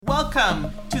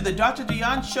Welcome to the Dr.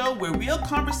 Dionne Show, where real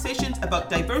conversations about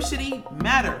diversity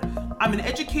matter. I'm an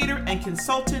educator and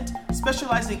consultant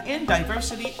specializing in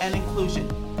diversity and inclusion.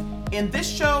 In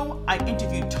this show, I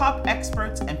interview top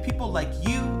experts and people like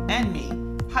you and me,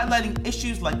 highlighting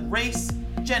issues like race,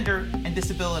 gender, and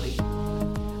disability.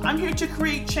 I'm here to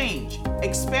create change,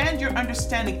 expand your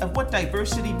understanding of what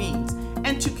diversity means,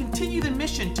 and to continue the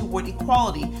mission toward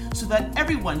equality so that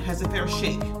everyone has a fair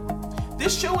shake.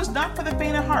 This show is not for the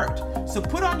faint of heart, so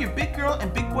put on your big girl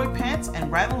and big boy pants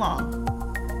and ride along.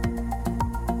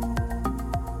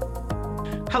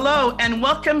 Hello, and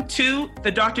welcome to the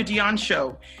Dr. Dionne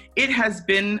Show. It has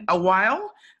been a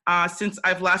while since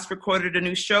I've last recorded a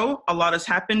new show. A lot has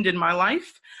happened in my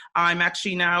life. I'm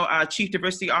actually now Chief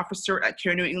Diversity Officer at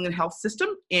Care New England Health System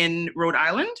in Rhode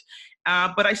Island.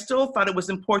 But I still thought it was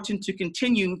important to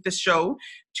continue this show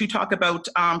to talk about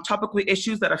topical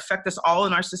issues that affect us all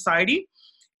in our society.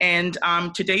 And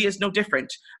today is no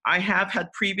different. I have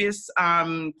had previous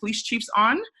police chiefs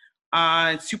on,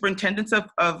 superintendents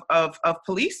of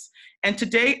police. And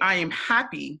today I am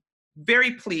happy,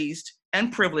 very pleased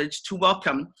and privileged to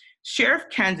welcome Sheriff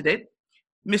Candidate,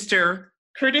 Mr.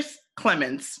 Curtis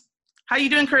Clemons. How you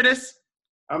doing, Curtis?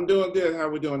 I'm doing good. How are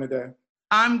we doing today?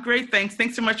 I'm great, thanks.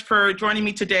 Thanks so much for joining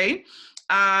me today.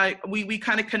 We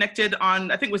kind of connected on,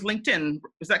 I think it was LinkedIn.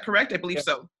 Is that correct? I believe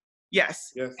so.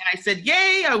 Yes. And I said,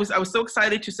 yay! I was so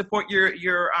excited to support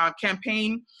your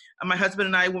campaign. My husband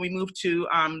and I, when we moved to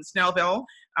Snellville,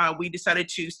 we decided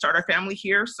to start our family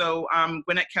here. So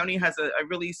Gwinnett County has a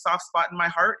really soft spot in my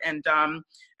heart, and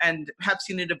have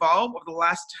seen it evolve over the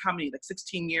last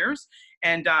 16 years.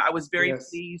 And I was very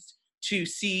pleased to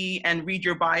see and read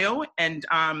your bio and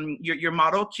your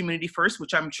motto, community first,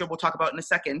 which I'm sure we'll talk about in a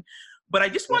second. But I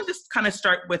just wanted to kind of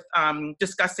start with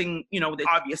discussing, the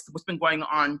obvious, what's been going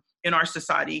on in our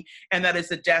society, and that is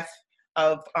the death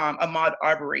of Ahmaud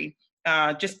Arbery.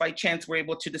 Just by chance, we're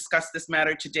able to discuss this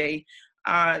matter today.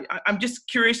 I'm just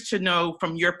curious to know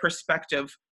from your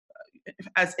perspective,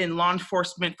 as in law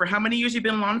enforcement, for how many years you've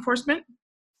been in law enforcement?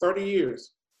 30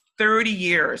 years. 30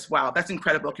 years. Wow, that's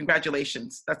incredible.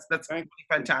 Congratulations. That's really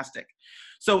fantastic.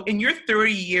 So in your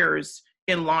 30 years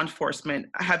in law enforcement,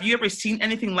 have you ever seen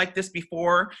anything like this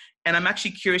before? And I'm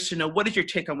actually curious to know, what is your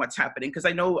take on what's happening? Because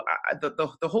I know the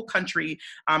whole country,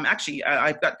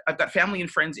 I've got family and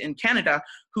friends in Canada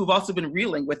who've also been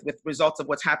reeling with results of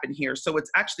what's happened here. So it's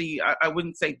actually, I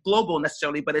wouldn't say global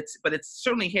necessarily, but it's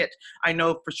certainly hit, I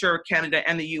know for sure, Canada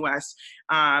and the US.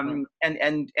 And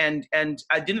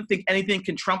I didn't think anything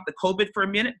can trump the COVID for a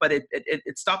minute, but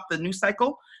it stopped the news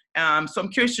cycle. So I'm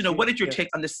curious to know, what is your take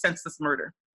on this senseless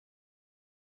murder?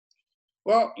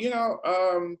 Well,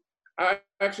 I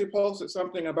actually posted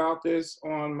something about this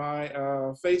on my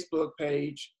Facebook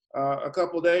page a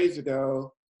couple days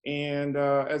ago. And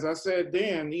as I said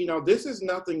then, this is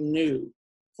nothing new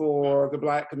for the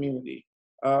Black community.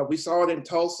 We saw it in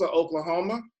Tulsa,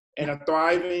 Oklahoma, in a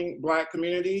thriving Black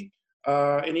community.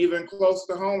 And even close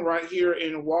to home, right here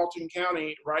in Walton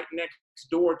County, right next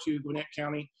door to Gwinnett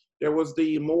County, there was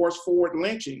the Morris Ford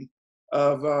lynching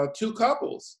of two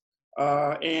couples.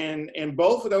 And in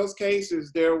both of those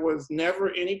cases, there was never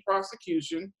any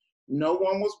prosecution. No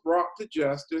one was brought to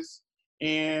justice.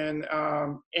 And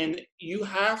you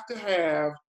have to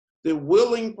have the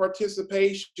willing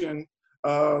participation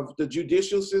of the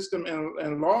judicial system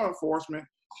and law enforcement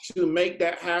to make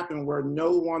that happen, where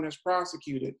no one is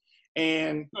prosecuted.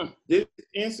 And this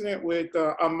incident with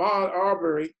Ahmaud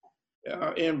Arbery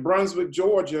in Brunswick,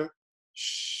 Georgia,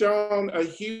 shone a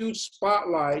huge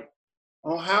spotlight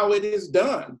on how it is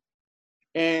done.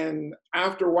 And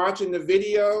after watching the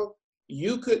video,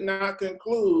 you could not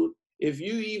conclude,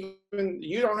 you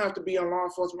don't have to be a law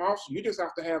enforcement officer, you just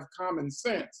have to have common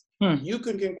sense. You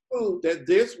can conclude that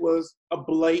this was a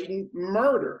blatant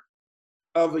murder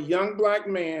of a young Black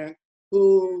man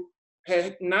who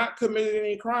had not committed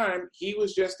any crime. He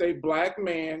was just a Black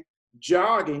man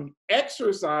jogging,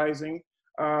 exercising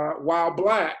while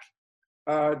Black,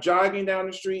 jogging down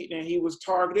the street, and he was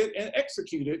targeted and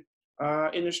executed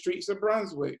in the streets of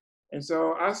Brunswick. And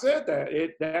so I said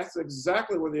that's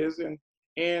exactly what it is.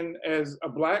 And as a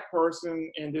Black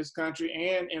person in this country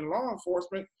and in law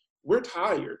enforcement, we're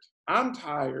tired. I'm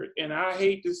tired, and I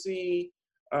hate to see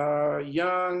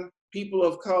young people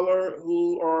of color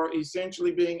who are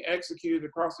essentially being executed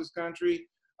across this country,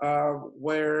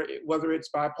 whether it's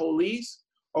by police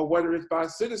or whether it's by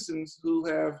citizens who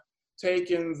have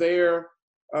taken their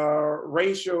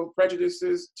racial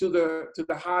prejudices to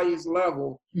the highest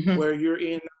level, where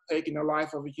you're taking the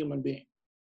life of a human being.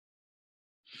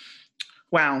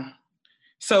 Wow.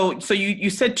 So you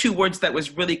said two words that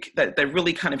was really that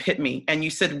really kind of hit me, and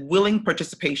you said willing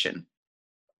participation.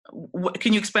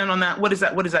 Can you expand on that? What does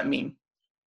that mean?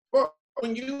 Well,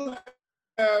 when you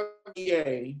have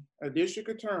a district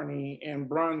attorney in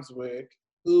Brunswick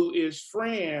who is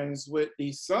friends with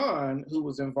the son who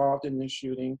was involved in this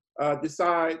shooting,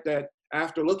 decide that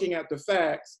after looking at the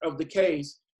facts of the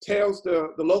case, tells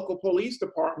the local police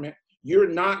department, you're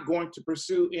not going to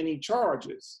pursue any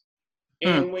charges.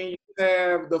 And when you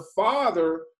have the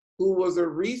father who was a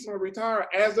recently retired,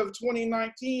 as of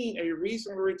 2019, a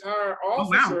recently retired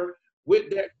officer with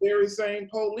that very same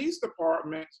police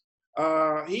department,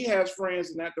 he has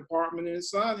friends in that department, and his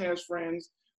son has friends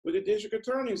with the district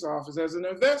attorney's office as an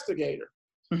investigator.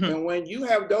 And when you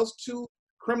have those two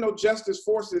criminal justice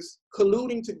forces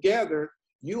colluding together,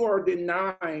 you are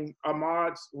denying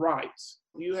Ahmaud's rights.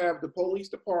 You have the police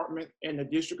department and the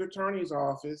district attorney's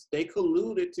office. They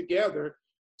colluded together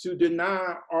to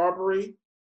deny Arbery,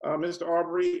 Mr.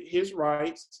 Arbery, his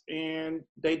rights, and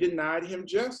they denied him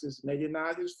justice, and they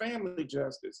denied his family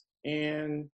justice,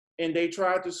 and they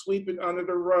tried to sweep it under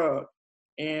the rug.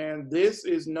 And this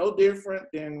is no different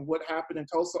than what happened in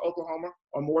Tulsa, Oklahoma,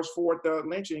 or Morris Ford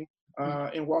lynching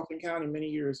in Walton County many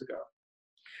years ago.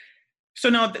 So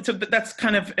now, so that's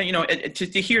kind of,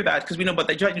 to hear that, because we know about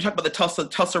you talk about the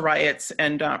Tulsa riots,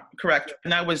 and correct,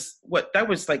 and that was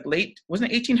like late, wasn't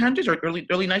it 1800s or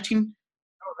early 19? No,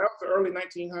 that was the early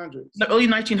 1900s. The early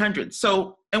 1900s.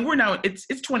 So, and we're now, it's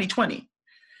 2020.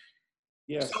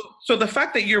 Yes. So the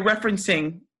fact that you're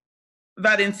referencing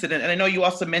that incident, and I know you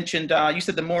also mentioned, you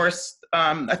said the Morris,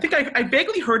 I think I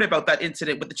vaguely heard about that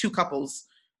incident with the two couples.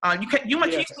 You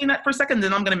might explain that for a second,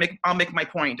 then I'll make my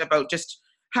point about just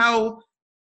how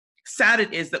sad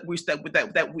it is that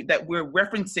we're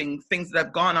referencing things that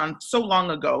have gone on so long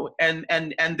ago, and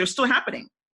they're still happening.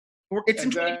 It's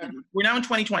in 2020. We're now in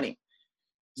 2020.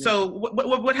 Yeah. So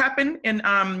what happened in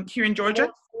here in Georgia?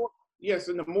 Yes,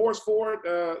 in the Morris Ford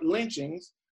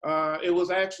lynchings, it was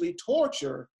actually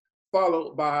torture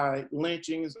followed by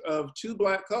lynchings of two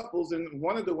Black couples, and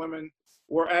one of the women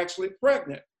were actually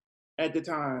pregnant at the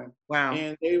time. Wow.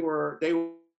 And they were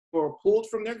pulled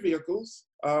from their vehicles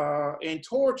and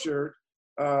tortured,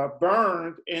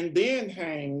 burned, and then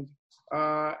hanged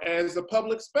as a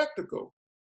public spectacle.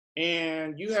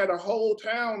 And you had a whole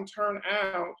town turn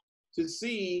out to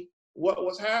see what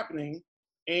was happening.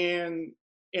 And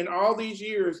in all these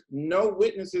years, no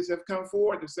witnesses have come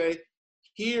forward to say,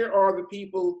 here are the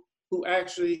people who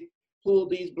actually pulled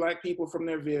these Black people from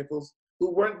their vehicles, who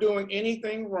weren't doing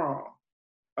anything wrong.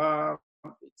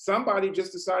 Somebody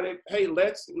just decided, hey,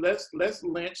 let's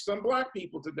lynch some Black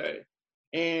people today.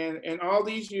 And in all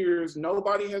these years,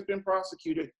 nobody has been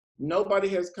prosecuted. Nobody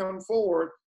has come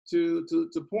forward to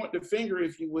point the finger,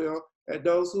 if you will, at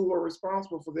those who are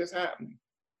responsible for this happening.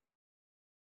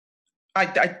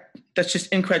 That's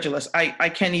just incredulous. I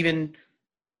can't even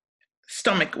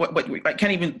stomach I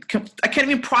can't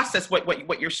even process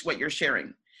what you're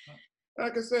sharing.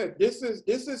 Like I said, this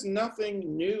is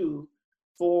nothing new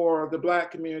for the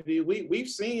Black community. We've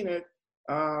seen it.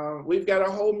 We've got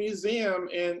a whole museum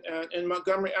in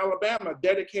Montgomery, Alabama,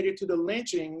 dedicated to the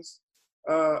lynchings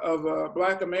of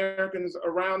Black Americans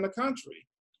around the country.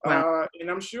 Wow.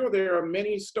 And I'm sure there are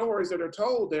many stories that are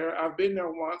told there. I've been there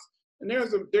once, and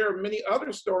there are many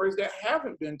other stories that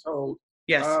haven't been told.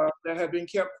 Yes. That have been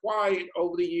kept quiet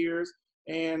over the years,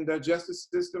 and the justice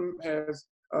system has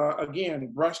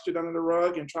again brushed it under the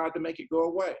rug and tried to make it go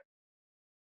away.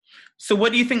 So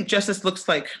what do you think justice looks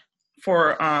like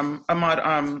for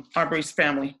Ahmaud Arbery's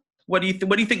family? What do you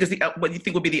think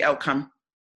will be the outcome?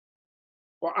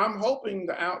 Well, I'm hoping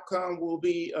the outcome will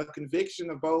be a conviction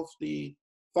of both the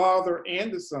father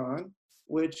and the son,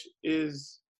 which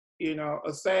is,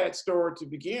 a sad story to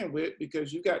begin with,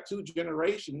 because you got two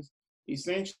generations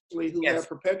essentially who have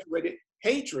perpetuated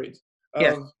hatred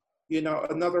of,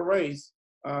 another race.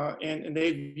 And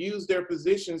they've used their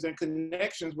positions and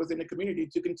connections within the community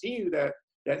to continue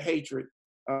that hatred.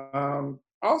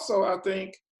 Also, I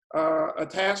think a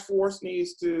task force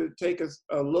needs to take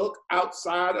a look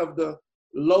outside of the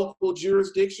local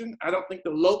jurisdiction. I don't think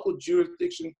the local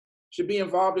jurisdiction should be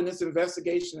involved in this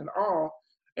investigation at all.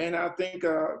 And I think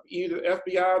either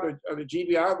FBI or the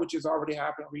GBI, which has already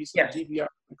happened recently, GBI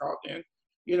called in,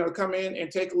 come in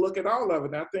and take a look at all of it.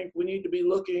 And I think we need to be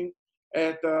looking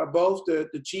at both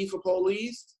the chief of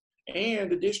police and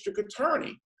the district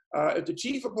attorney. If the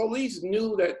chief of police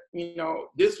knew that,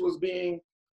 this was being,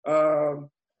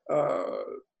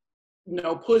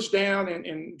 pushed down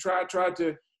and tried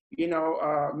to,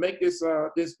 make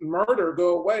this murder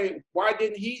go away, why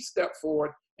didn't he step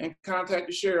forward and contact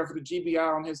the sheriff or the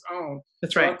GBI on his own.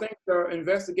 That's so right. I think the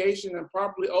investigation and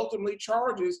properly ultimately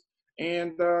charges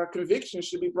and convictions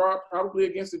should be brought probably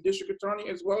against the district attorney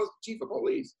as well as the chief of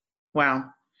police. Wow.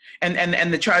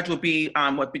 And the charge would be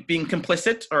being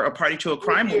complicit or a party to a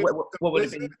crime? What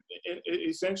would it be?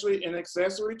 Essentially an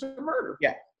accessory to murder.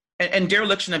 Yeah. And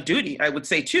dereliction of duty, I would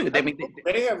say too.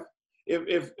 They have,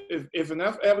 if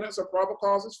enough evidence or probable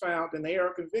cause is found and they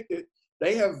are convicted,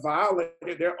 they have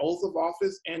violated their oath of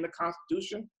office and the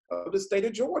Constitution of the state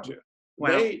of Georgia.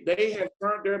 Wow. They have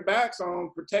turned their backs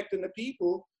on protecting the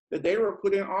people that they were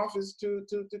put in office to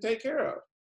take care of.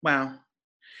 Wow.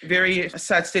 Very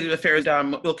sad state of affairs.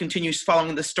 We'll continue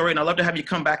following this story, and I'd love to have you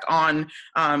come back on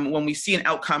when we see an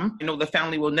outcome. I know the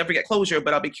family will never get closure,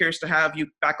 but I'll be curious to have you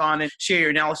back on and share your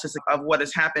analysis of what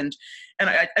has happened. And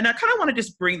I kind of want to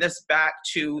just bring this back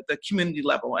to the community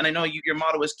level. And I know your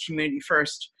motto is community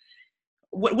first.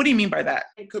 What do you mean by that?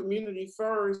 Community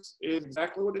first is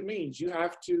exactly what it means. You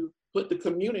have to put the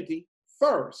community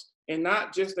first, and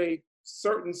not just a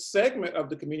certain segment of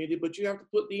the community, but you have to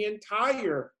put the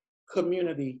entire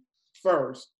community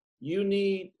first. You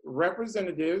need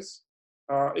representatives,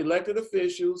 elected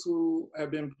officials who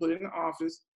have been put in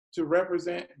office to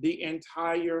represent the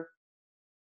entire.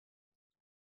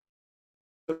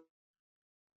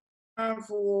 Time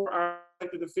for our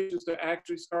elected officials to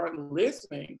actually start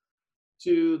listening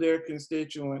to their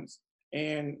constituents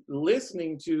and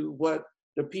listening to what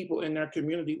the people in their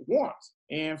community want.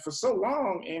 And for so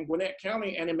long in Gwinnett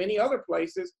County and in many other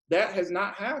places, that has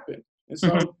not happened. And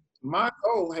so my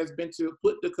goal has been to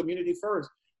put the community first,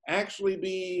 actually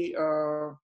be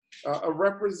a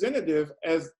representative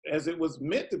as it was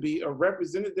meant to be, a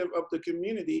representative of the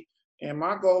community. And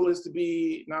my goal is to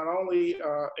be not only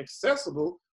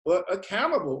accessible, but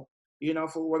accountable,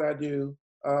 for what I do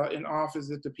in office.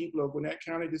 If the people of Gwinnett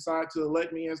County decide to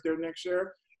elect me as their next sheriff,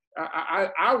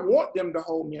 I want them to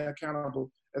hold me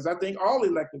accountable, as I think all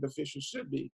elected officials should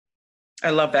be. I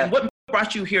love that. What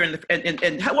brought you here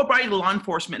and what brought you to law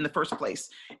enforcement in the first place?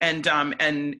 And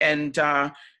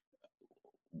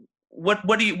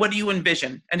what do you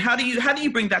envision? And how do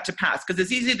you bring that to pass? Because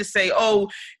it's easy to say, oh,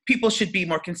 people should be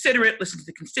more considerate, listen to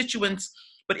the constituents.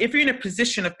 But if you're in a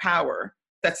position of power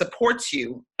that supports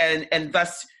you and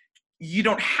thus you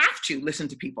don't have to listen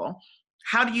to people,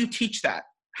 how do you teach that?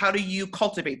 How do you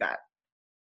cultivate that?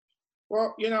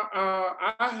 Well,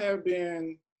 I have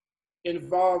been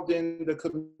involved in the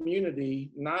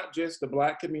community, not just the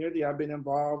Black community. I've been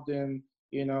involved in,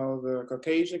 the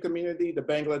Caucasian community, the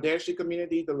Bangladeshi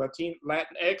community, the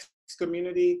Latinx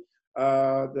community,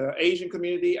 the Asian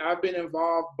community. I've been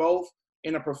involved both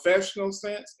in a professional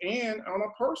sense and on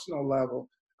a personal level.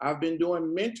 I've been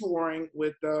doing mentoring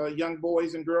with young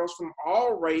boys and girls from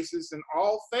all races and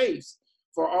all faiths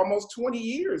for almost 20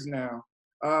 years now.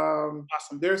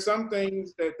 Awesome. There's some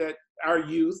things that our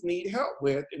youth need help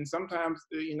with, and sometimes,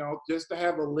 just to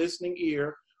have a listening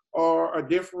ear or a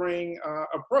differing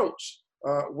approach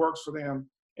works for them.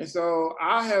 And so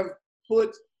I have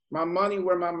put my money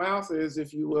where my mouth is,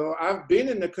 if you will. I've been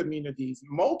in the communities,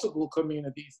 multiple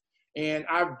communities, and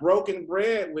I've broken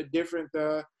bread with different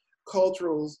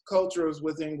cultures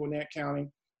within Gwinnett County,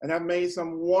 and I've made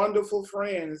some wonderful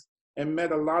friends and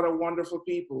met a lot of wonderful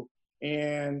people.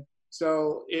 And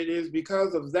so it is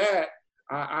because of that,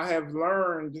 I have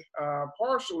learned,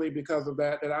 partially because of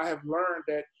that I have learned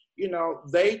that,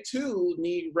 they too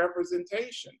need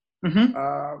representation.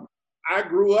 I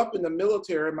grew up in the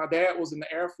military. My dad was in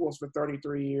the Air Force for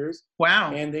 33 years.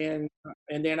 Wow. And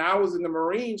then I was in the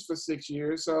Marines for 6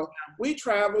 years. So we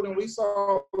traveled and we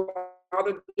saw a lot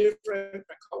of different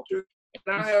cultures.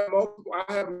 And I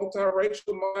have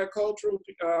multiracial, multicultural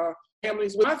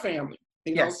families with my family.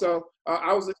 So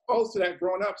I was exposed to that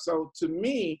growing up. So to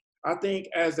me, I think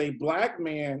as a Black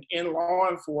man in law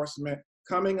enforcement,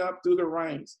 coming up through the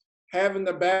ranks, having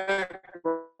the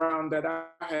background that I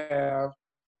have,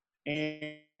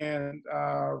 and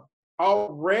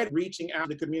already reaching out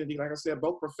to the community, like I said,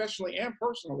 both professionally and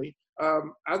personally,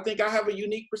 I think I have a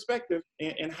unique perspective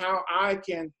in how I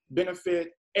can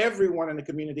benefit everyone in the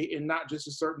community and not just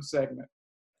a certain segment.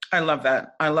 I love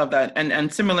that.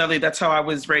 And similarly, that's how I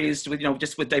was raised with,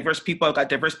 just with diverse people. I've got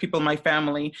diverse people in my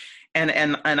family. And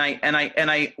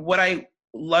I what I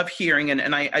love hearing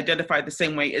and I identify the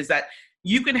same way is that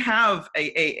you can have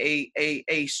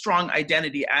a strong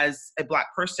identity as a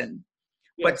Black person,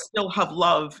 but still have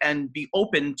love and be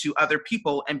open to other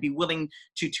people and be willing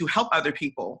to help other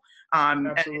people.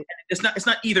 And it's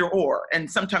not either or. And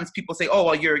sometimes people say, oh,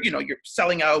 well, you're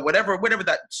selling out, whatever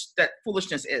that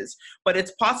foolishness is. But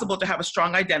it's possible to have a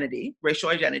strong identity, racial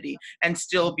identity, and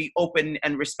still be open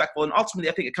and respectful. And ultimately,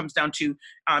 I think it comes down to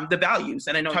the values.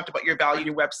 And I know you talked about your value,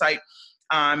 your website,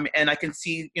 and I can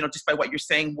see, just by what you're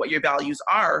saying, what your values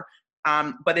are.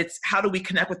 But it's how do we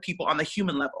connect with people on the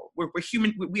human level? We're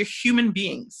human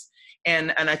beings,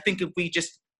 and I think if we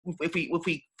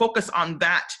focus on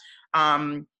that,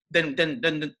 then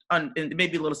it may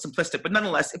be a little simplistic, but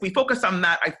nonetheless, if we focus on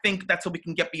that, I think that's how we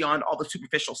can get beyond all the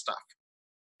superficial stuff.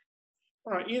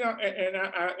 All right, and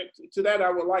I, to that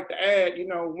I would like to add,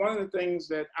 one of the things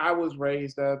that I was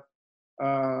raised up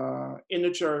in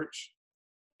the church,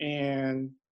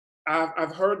 and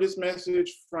I've heard this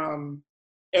message from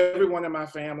everyone in my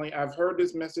family. I've heard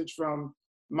this message from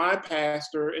my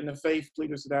pastor and the faith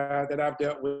leaders that I've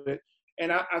dealt with.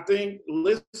 And I think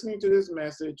listening to this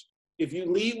message, if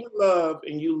you lead with love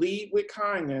and you lead with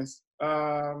kindness,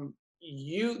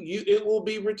 it will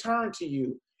be returned to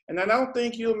you. And I don't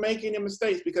think you'll make any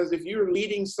mistakes, because if you're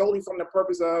leading solely from the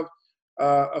purpose of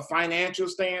a financial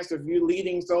stance, if you're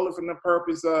leading solely from the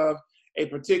purpose of a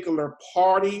particular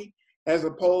party, as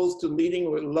opposed to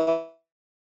leading with love,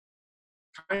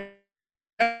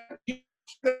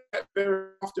 very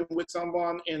often with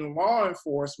someone in law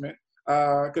enforcement,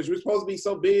 because you're supposed to be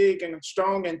so big and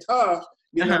strong and tough,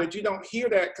 that you don't hear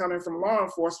that coming from law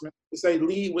enforcement to say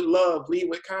lead with love, lead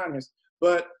with kindness.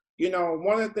 But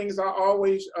one of the things I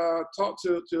always taught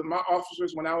to my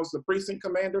officers when I was the precinct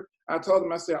commander, I told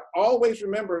them, I said, always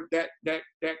remember that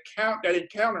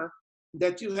encounter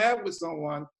that you have with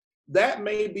someone, that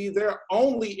may be their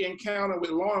only encounter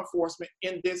with law enforcement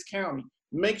in this county.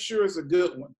 Make sure it's a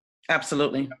good one.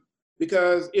 Absolutely.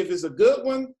 Because if it's a good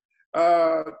one,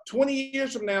 20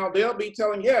 years from now, they'll be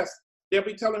telling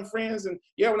friends, and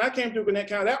when I came through Gwinnett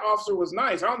County, that officer was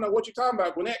nice. I don't know what you're talking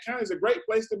about. Gwinnett County is a great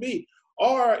place to be.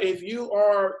 Or if you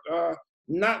are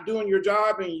not doing your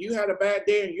job and you had a bad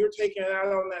day and you're taking it out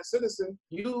on that citizen,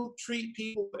 you treat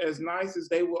people as nice as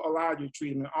they will allow you to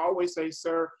treat them. And always say,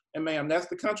 sir and ma'am. That's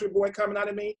the country boy coming out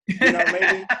of me,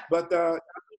 maybe. But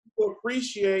people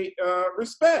appreciate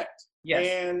respect. Yes.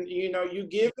 And you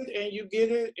give it and you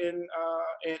get it, and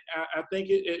I think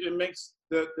it makes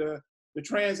the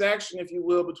transaction, if you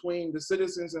will, between the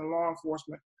citizens and law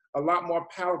enforcement a lot more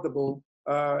palatable,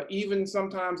 even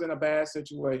sometimes in a bad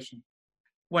situation.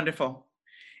 Wonderful.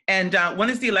 And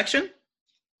when is the election?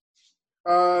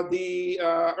 The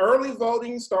early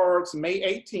voting starts May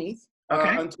 18th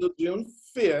until June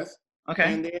 5th.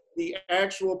 Okay. And then the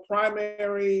actual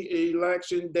primary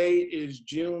election date is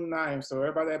June 9th. So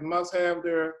everybody that must have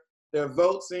their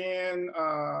votes in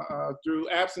through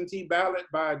absentee ballot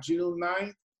by June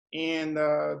 9th. And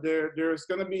there's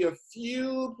going to be a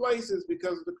few places,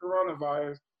 because of the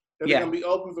coronavirus, that are going to be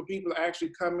open for people to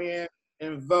actually come in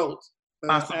and vote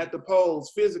at the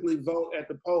polls, physically vote at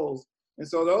the polls. And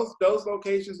so those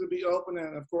locations will be open.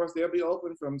 And of course, they'll be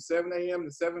open from 7 a.m.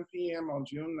 to 7 p.m. on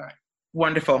June 9th.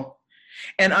 Wonderful.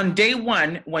 And on day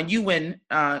one, when you win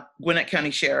Gwinnett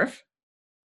County Sheriff,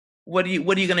 what are you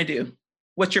going to do?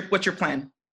 What's your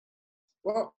plan?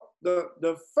 Well,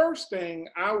 the first thing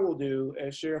I will do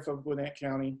as Sheriff of Gwinnett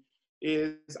County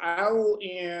is I will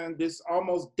end this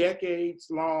almost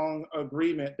decades-long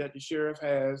agreement that the sheriff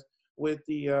has with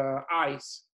the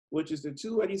ICE, which is the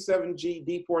 287G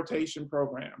deportation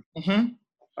program. Mm-hmm.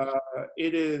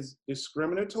 It is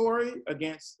discriminatory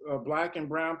against Black and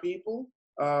brown people.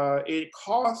 It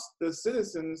costs the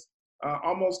citizens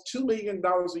almost $2 million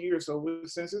a year. So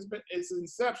since its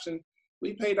inception,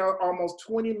 we paid out almost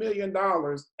 $20 million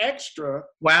extra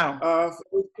for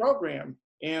this program.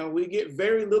 And we get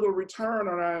very little return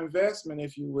on our investment,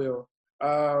 if you will.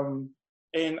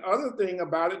 And other thing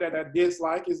about it that I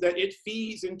dislike is that it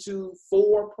feeds into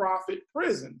for-profit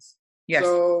prisons. Yes.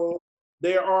 So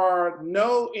there are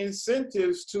no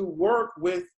incentives to work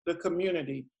with the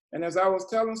community. And as I was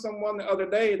telling someone the other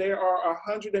day, there are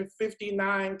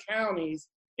 159 counties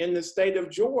in the state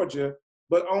of Georgia,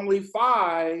 but only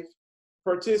 5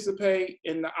 participate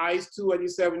in the ICE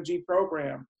 287G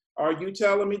program. Are you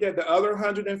telling me that the other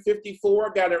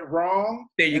 154 got it wrong?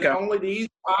 There you go. Only these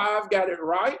 5 got it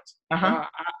right? I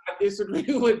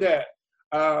disagree with that.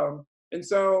 And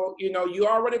so, you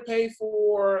already pay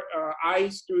for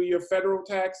ICE through your federal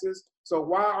taxes. So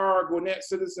why are Gwinnett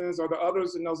citizens or the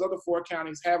others in those other 4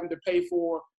 counties having to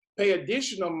pay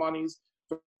additional monies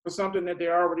for something that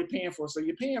they're already paying for? So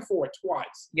you're paying for it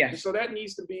twice. Yes. And so that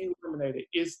needs to be eliminated.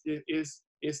 It's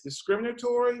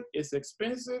discriminatory. It's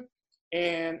expensive.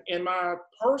 And in my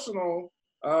personal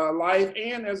life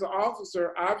and as an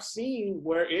officer, I've seen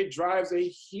where it drives a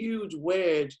huge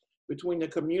wedge between the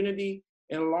community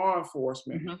and law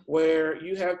enforcement, where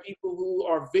you have people who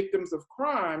are victims of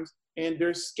crimes and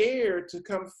they're scared to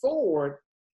come forward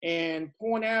and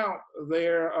point out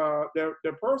their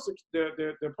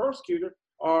persecutor,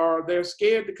 or they're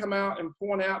scared to come out and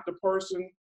point out the person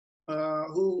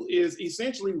who is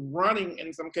essentially running,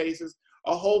 in some cases,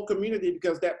 a whole community,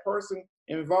 because that person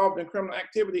involved in criminal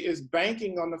activity is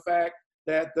banking on the fact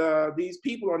that these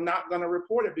people are not going to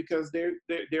report it because they're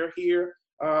here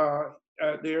as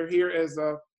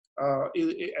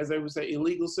they would say,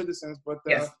 illegal citizens. But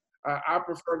yes. I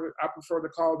prefer to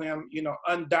call them,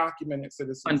 undocumented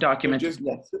citizens. Undocumented, just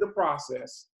yes. to the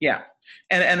process. Yeah,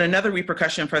 and another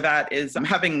repercussion for that is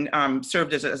having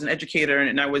served as an educator,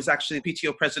 and I was actually the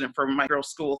PTO president for my girls'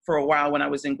 school for a while when I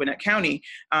was in Gwinnett County,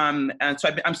 and so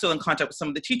I'm still in contact with some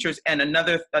of the teachers. And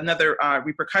another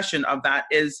repercussion of that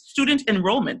is student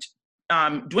enrollment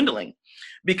dwindling,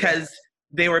 because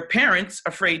there were parents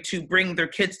afraid to bring their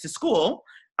kids to school.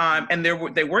 And there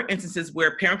were instances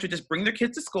where parents would just bring their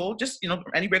kids to school, just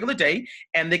any regular day,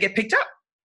 and they get picked up.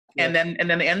 Yeah. And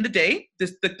then at the end of the day,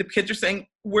 the kids are saying,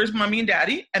 "Where's mommy and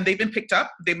daddy?" And they've been picked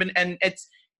up. And it's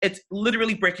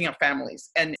literally breaking up families.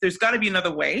 And there's got to be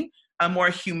another way, a more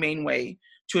humane way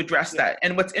to address that.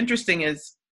 And what's interesting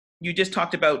is you just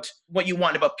talked about what you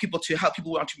want about people, to how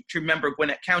people want to remember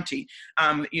Gwinnett County.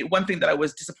 One thing that I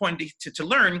was disappointed to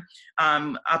learn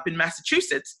up in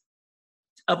Massachusetts,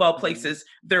 of all places,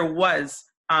 there was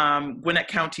Gwinnett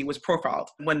County was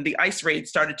profiled. When the ICE raid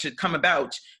started to come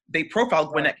about, they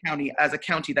profiled Gwinnett County as a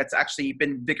county that's actually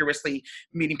been vigorously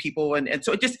meeting people, and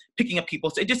so it just picking up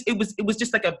people. So it was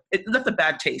just like it left a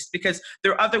bad taste, because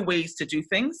there are other ways to do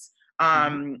things.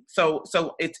 So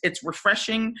it's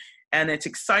refreshing and it's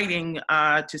exciting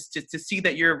to see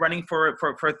that you're running for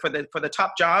the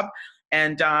top job,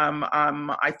 and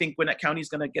I think Gwinnett County is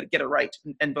going to get it right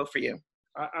and vote for you.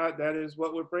 That is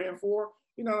what we're praying for.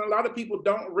 A lot of people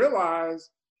don't realize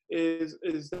is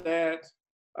that,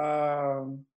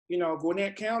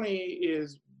 Gwinnett County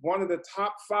is one of the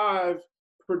top 5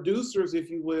 producers, if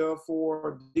you will,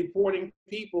 for deporting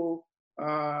people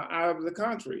out of the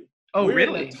country. Oh, we're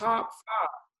really? In the top 5.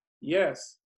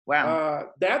 Yes.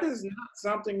 Wow. That is not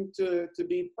something to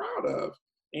be proud of.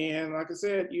 And like I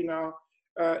said,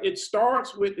 it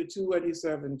starts with the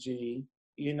 287G,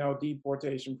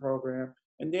 deportation program.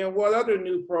 And then what other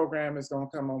new program is going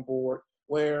to come on board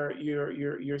where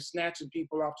you're snatching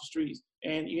people off the streets?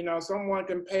 And, someone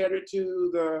compared it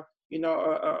to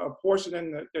a portion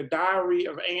in the diary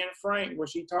of Anne Frank where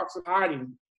she talks of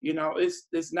hiding.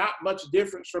 It's not much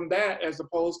difference from that, as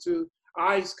opposed to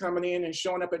ICE coming in and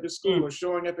showing up at the school or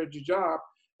showing up at your job.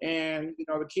 And,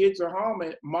 the kids are home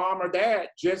and mom or dad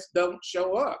just don't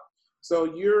show up.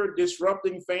 So you're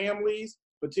disrupting families,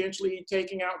 potentially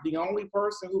taking out the only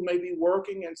person who may be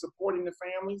working and supporting the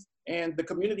families, and the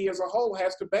community as a whole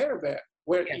has to bear that,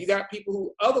 where you got people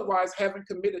who otherwise haven't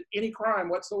committed any crime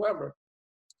whatsoever,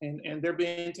 and they're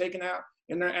being taken out,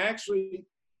 and they're actually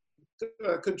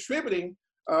contributing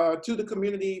to the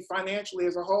community financially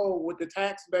as a whole with the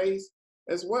tax base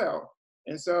as well.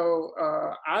 And so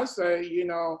I say,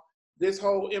 this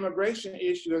whole immigration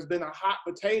issue has been a hot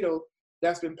potato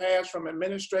that's been passed from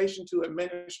administration to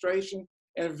administration.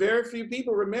 And very few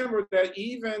people remember that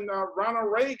even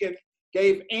Ronald Reagan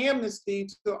gave amnesty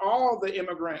to all the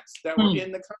immigrants that were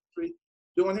in the country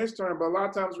during his term. But a lot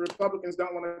of times Republicans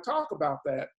don't want to talk about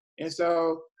that. And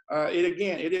so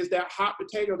it is that hot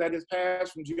potato that is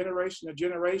passed from generation to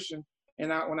generation. And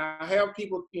when I have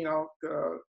people,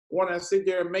 want to sit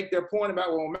there and make their point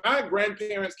about, well, my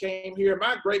grandparents came here,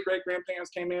 my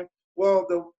great-great-grandparents came in. Well,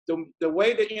 the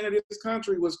way they entered this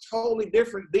country was totally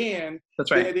different then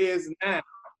than it is now.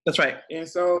 That's right. And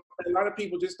so a lot of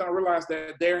people just don't realize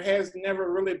that there has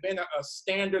never really been a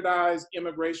standardized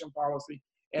immigration policy.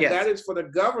 And that is for the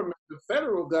government, the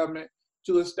federal government,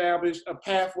 to establish a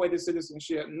pathway to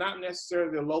citizenship, not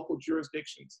necessarily the local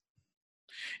jurisdictions.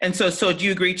 And so do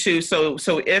you agree to, so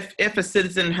if a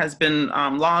citizen has been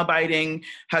law-abiding,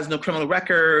 has no criminal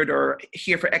record, or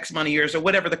here for X amount of years, or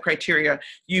whatever the criteria,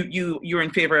 you're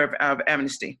in favor of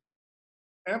amnesty?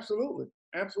 Absolutely.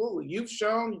 Absolutely. You've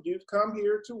come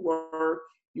here to work.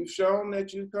 You've shown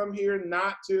that you come here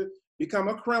not to become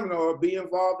a criminal or be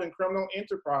involved in criminal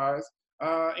enterprise,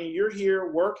 and you're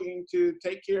here working to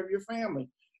take care of your family.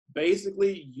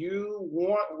 Basically, you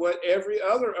want what every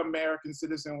other American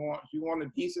citizen wants. You want a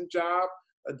decent job,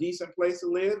 a decent place to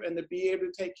live, and to be able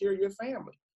to take care of your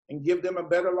family and give them a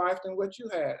better life than what you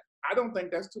had. I don't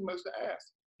think that's too much to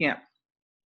ask. Yeah.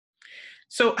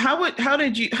 So how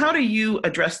do you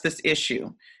address this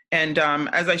issue? And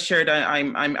as I shared,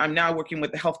 I'm now working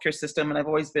with the healthcare system, and I've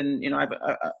always been, I've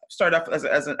started off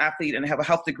as an athlete and have a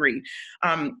health degree.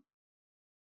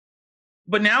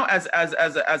 But now as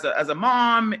a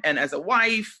mom and as a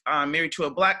wife, married to a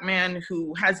Black man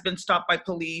who has been stopped by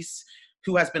police,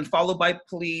 who has been followed by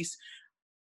police,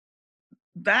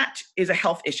 that is a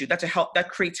health issue. That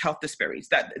creates health disparities.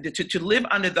 That to live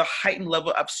under the heightened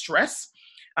level of stress,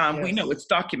 we know it's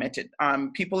documented.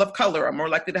 People of color are more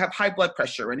likely to have high blood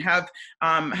pressure and have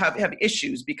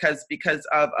issues because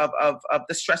of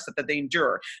the stress that they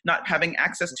endure, not having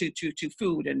access to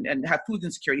food and have food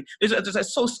insecurity. There's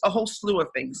a whole slew of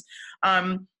things.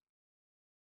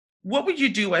 What would you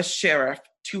do as sheriff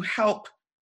to help?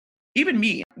 Even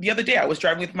me, the other day, I was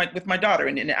driving with my daughter,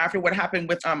 and after what happened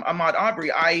with Ahmaud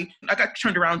Arbery, I got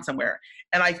turned around somewhere,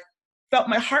 and I felt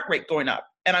my heart rate going up,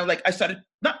 and I started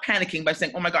not panicking by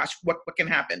saying, "Oh my gosh, what can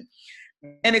happen?"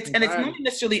 And it's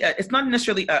not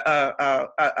necessarily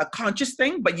a conscious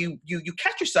thing, but you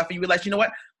catch yourself and you realize, you know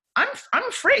what, I'm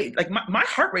afraid. Like my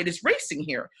heart rate is racing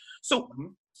here. So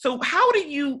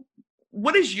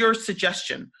what is your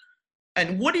suggestion,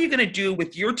 and what are you going to do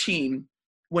with your team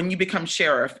when you become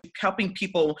sheriff, helping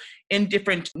people in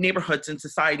different neighborhoods and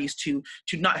societies to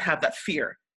not have that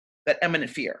fear, that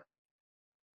imminent fear?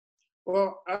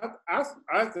 Well,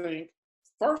 I think,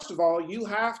 first of all, you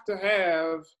have to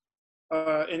have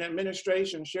an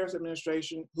administration, sheriff's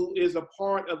administration, who is a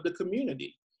part of the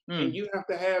community. And you have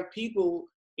to have people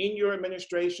in your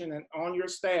administration and on your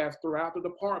staff throughout the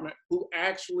department who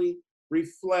actually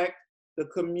reflect the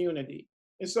community.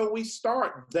 And so we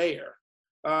start there.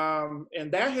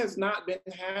 And that has not been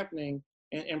happening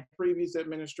in previous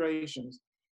administrations.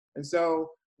 And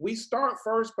so we start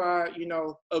first by,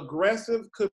 aggressive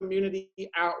community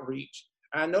outreach.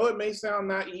 I know it may sound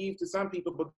naive to some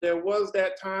people, but there was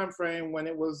that time frame when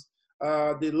it was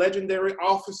the legendary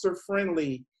officer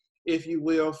friendly, if you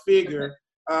will, figure,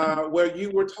 where you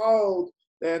were told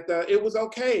that it was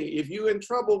okay. If you're in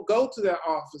trouble, go to that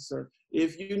officer.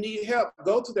 If you need help,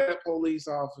 go to that police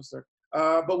officer.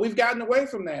 But we've gotten away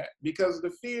from that because of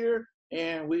the fear,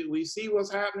 and we see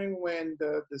what's happening when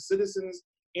the citizens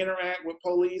interact with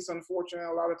police, unfortunately,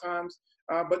 a lot of times.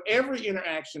 But every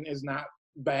interaction is not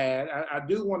bad. I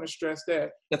do want to stress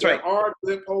that. That's right. There are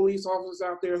good police officers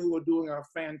out there who are doing a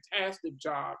fantastic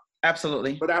job.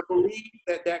 Absolutely. But I believe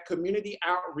that community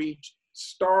outreach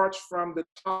starts from the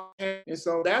top. And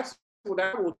so that's what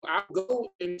I'll go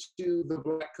into the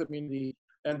Black community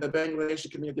and the Bangladeshi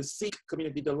community, the Sikh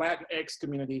community, the Latinx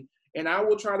community, and I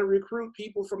will try to recruit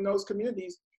people from those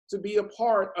communities to be a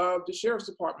part of the sheriff's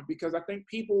department, because I think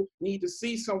people need to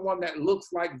see someone that looks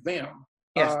like them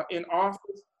in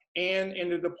office and in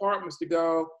the departments to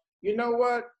go, you know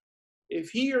what, if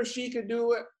he or she could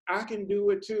do it, I can do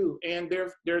it too. And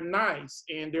they're nice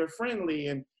and they're friendly,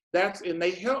 and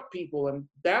they help people, and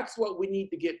that's what we need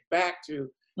to get back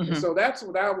to. And so that's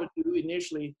what I would do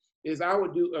initially, is I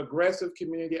would do aggressive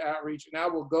community outreach, and I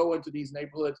will go into these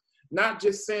neighborhoods, not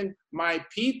just send my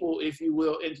people, if you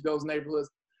will, into those neighborhoods.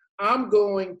 I'm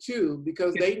going to,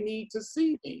 because they need to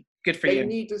see me. Good for you. They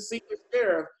need to see the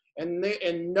sheriff and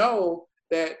know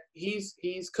that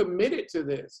he's committed to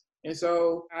this. And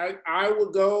so I will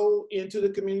go into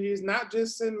the communities, not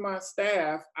just send my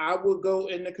staff, I will go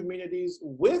in the communities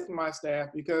with my staff,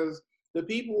 because the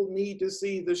people need to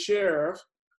see the sheriff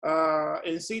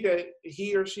and see that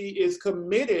he or she is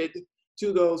committed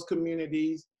to those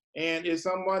communities and is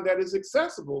someone that is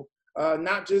accessible,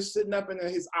 not just sitting up in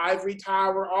his ivory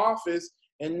tower office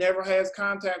and never has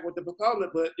contact with the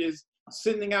public, but is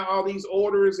sending out all these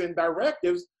orders and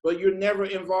directives, but you're never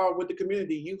involved with the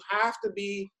community. You have to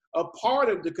be a part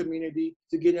of the community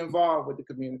to get involved with the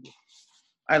community.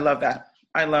 I love that.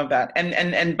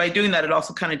 And by doing that, it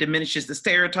also kind of diminishes the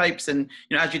stereotypes, and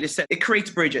as you just said, it creates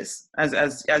bridges,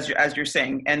 as you're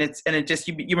saying, and it just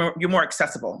you're more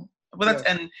accessible. Well, that's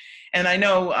and I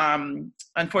know,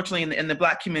 unfortunately, in the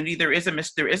Black community, there is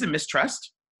a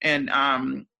mistrust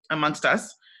and amongst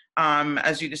us,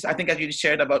 as you just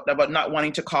shared about not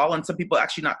wanting to call, and some people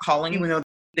actually not calling, even though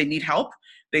they need help,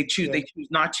 they choose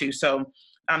not to. So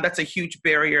that's a huge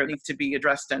barrier that needs to be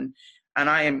addressed, and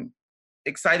I am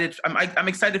excited. I'm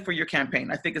excited for your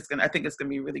campaign. I think it's gonna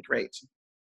be really great.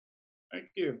 Thank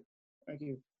you.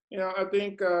 I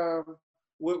think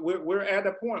we're at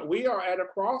a point. We are at a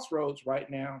crossroads right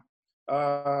now.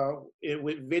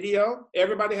 With video,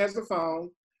 everybody has a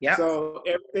phone. Yeah. So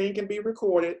everything can be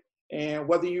recorded, and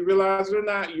whether you realize it or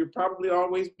not, you're probably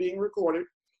always being recorded.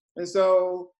 And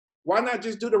so why not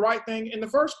just do the right thing in the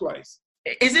first place?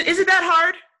 Is it that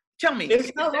hard Tell me.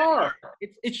 It's not hard.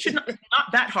 It should not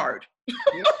that hard.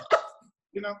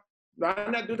 You know, why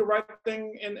not do the right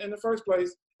thing in the first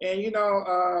place? And,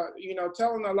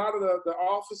 telling a lot of the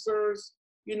officers,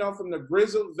 from the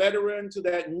grizzled veteran to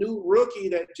that new rookie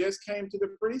that just came to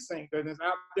the precinct and is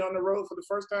out there on the road for the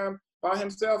first time by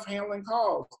himself handling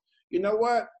calls. You know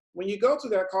what? When you go to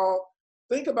that call,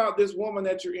 think about this woman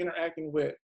that you're interacting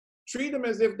with. Treat them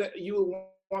as if that you would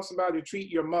want somebody to treat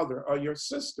your mother or your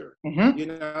sister.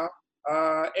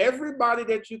 Everybody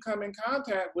that you come in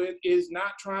contact with is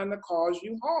not trying to cause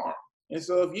you harm. And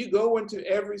so if you go into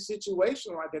every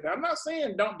situation like that, I'm not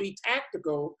saying don't be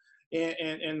tactical and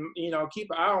keep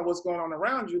an eye on what's going on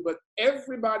around you, but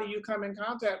everybody you come in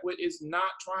contact with is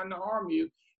not trying to harm you.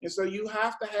 And so you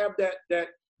have to have that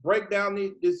break down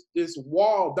this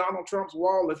wall, Donald Trump's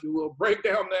wall, if you will, break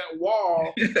down that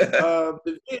wall of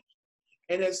division.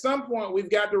 And at some point, we've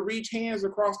got to reach hands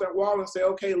across that wall and say,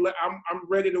 okay, I'm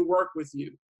ready to work with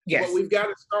you. Yes. But we've got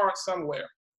to start somewhere.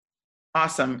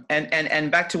 Awesome.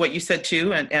 And back to what you said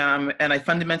too, and I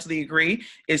fundamentally agree,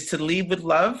 is to lead with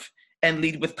love and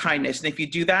lead with kindness. And if you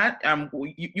do that,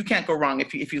 you can't go wrong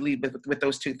if you lead with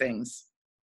those two things.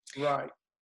 Right.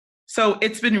 So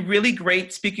it's been really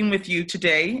great speaking with you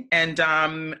today. And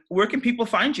where can people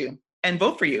find you and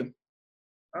vote for you?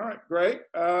 All right, great.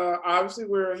 Obviously,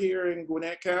 we're here in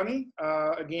Gwinnett County.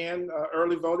 Again,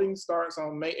 early voting starts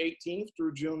on May 18th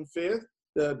through June 5th.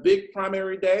 The big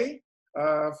primary day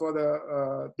for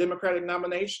the Democratic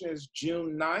nomination is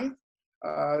June 9th.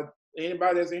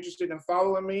 Anybody that's interested in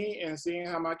following me and seeing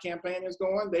how my campaign is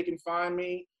going, they can find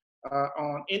me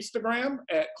on Instagram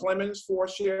at Clemons for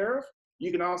Sheriff.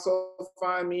 You can also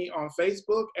find me on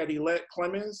Facebook at Elect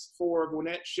Clemons for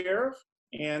Gwinnett Sheriff.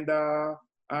 And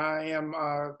I am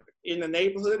in the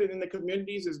neighborhood and in the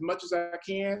communities as much as I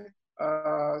can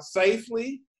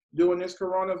safely during this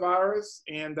coronavirus.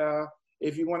 And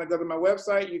if you want to go to my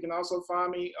website, you can also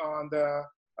find me on the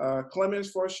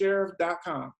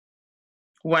clemonsforsheriff.com.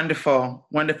 Wonderful,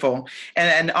 wonderful.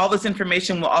 And all this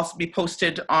information will also be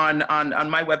posted on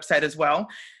my website as well.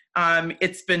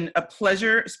 It's been a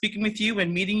pleasure speaking with you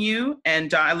and meeting you,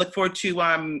 and I look forward to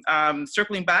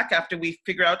circling back after we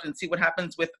figure out and see what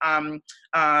happens with Mr.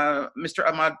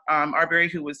 Ahmaud Arbery,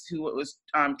 who was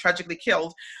tragically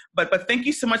killed. But thank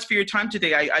you so much for your time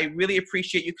today. I really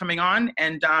appreciate you coming on,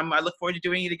 and I look forward to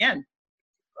doing it again.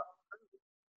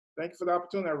 Thank you for the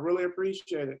opportunity. I really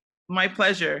appreciate it. My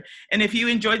pleasure. And if you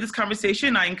enjoyed this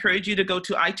conversation, I encourage you to go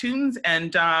to iTunes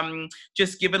and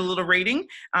just give it a little rating.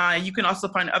 You can also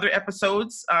find other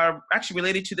episodes actually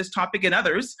related to this topic and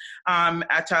others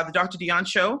at the Dr. Dionne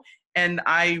Show. And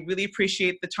I really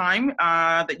appreciate the time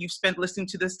that you've spent listening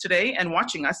to this today and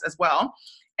watching us as well.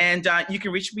 And you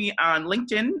can reach me on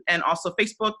LinkedIn and also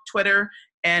Facebook, Twitter,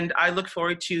 and I look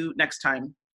forward to next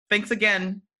time. Thanks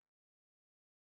again.